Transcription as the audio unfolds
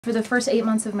For the first 8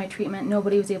 months of my treatment,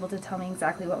 nobody was able to tell me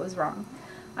exactly what was wrong.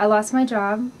 I lost my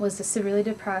job, was severely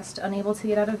depressed, unable to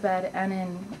get out of bed, and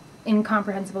in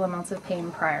incomprehensible amounts of pain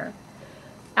prior.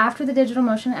 After the digital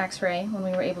motion X-ray, when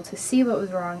we were able to see what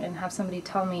was wrong and have somebody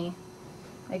tell me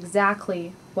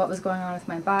exactly what was going on with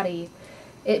my body,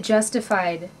 it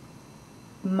justified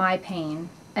my pain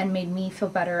and made me feel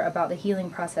better about the healing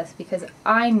process because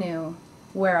I knew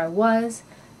where I was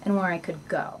and where I could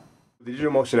go. The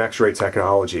digital motion X-ray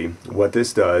technology, what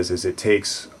this does is it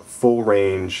takes full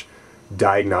range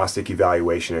diagnostic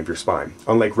evaluation of your spine.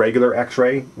 Unlike regular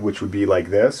X-ray, which would be like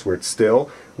this, where it's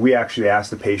still, we actually ask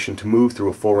the patient to move through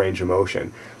a full range of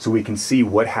motion so we can see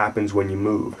what happens when you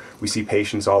move. We see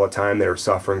patients all the time that are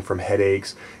suffering from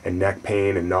headaches and neck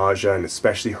pain and nausea, and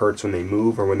especially hurts when they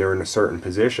move or when they're in a certain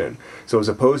position. So as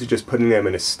opposed to just putting them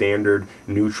in a standard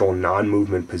neutral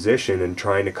non-movement position and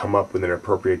trying to come up with an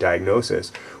appropriate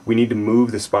diagnosis, we need to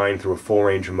move the spine through a full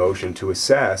range of motion to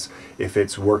assess if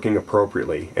it's working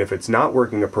appropriately. If it's not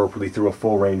working appropriately through a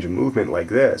full range of movement like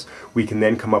this, we can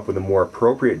then come up with a more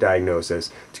appropriate diagnosis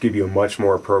to give you a much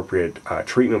more appropriate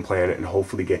treatment plan and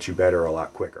hopefully get you better a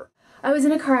lot quicker. I was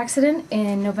in a car accident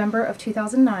in November of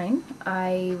 2009.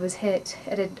 I was at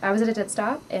a dead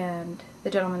stop, and the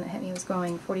gentleman that hit me was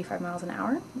going 45 miles an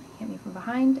hour. He hit me from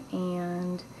behind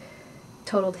and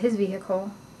totaled his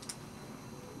vehicle,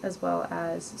 as well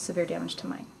as severe damage to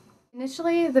mine.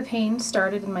 Initially, the pain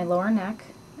started in my lower neck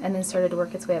and then started to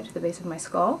work its way up to the base of my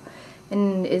skull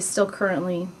and is still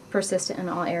currently persistent in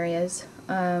all areas.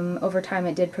 Over time,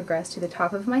 it did progress to the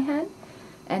top of my head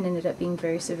and ended up being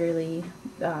very severely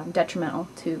detrimental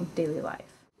to daily life.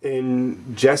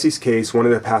 In Jesse's case, one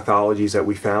of the pathologies that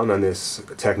we found on this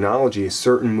technology is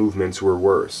certain movements were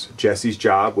worse. Jesse's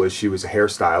job was she was a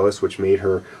hairstylist, which made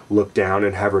her look down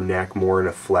and have her neck more in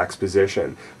a flex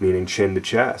position, meaning chin to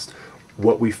chest.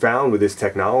 What we found with this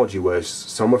technology was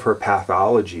some of her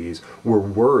pathologies were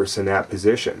worse in that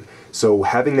position. So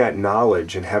having that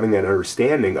knowledge and having that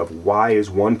understanding of why is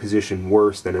one position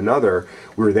worse than another,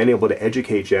 we were then able to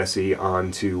educate Jessie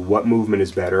on to what movement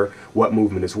is better, what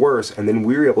movement is worse, and then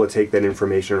we were able to take that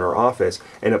information in our office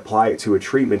and apply it to a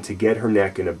treatment to get her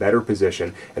neck in a better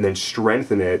position and then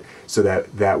strengthen it so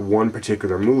that that one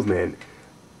particular movement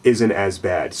isn't as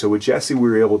bad. So with Jessie, we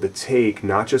were able to take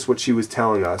not just what she was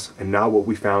telling us and not what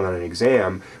we found on an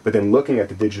exam, but then looking at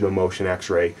the digital motion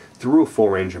X-ray through a full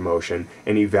range of motion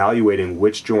and evaluating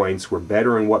which joints were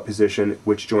better in what position,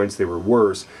 which joints they were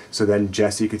worse, so then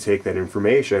Jessie could take that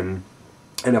information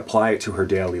and apply it to her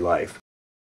daily life.